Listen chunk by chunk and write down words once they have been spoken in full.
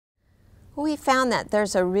We found that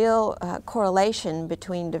there's a real correlation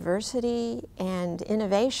between diversity and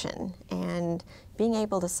innovation and being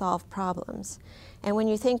able to solve problems. And when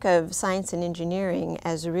you think of science and engineering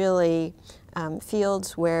as really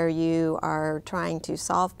fields where you are trying to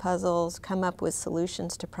solve puzzles, come up with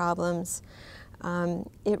solutions to problems,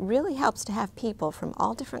 it really helps to have people from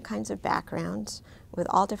all different kinds of backgrounds with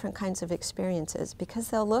all different kinds of experiences, because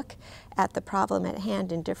they'll look at the problem at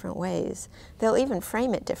hand in different ways. They'll even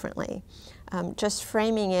frame it differently. Just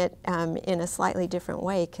framing it in a slightly different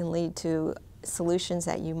way can lead to solutions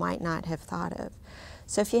that you might not have thought of.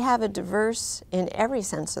 So if you have a diverse, in every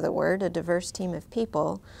sense of the word, a diverse team of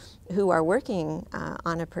people who are working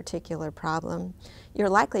on a particular problem, you're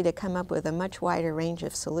likely to come up with a much wider range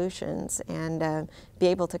of solutions and be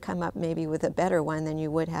able to come up maybe with a better one than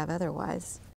you would have otherwise.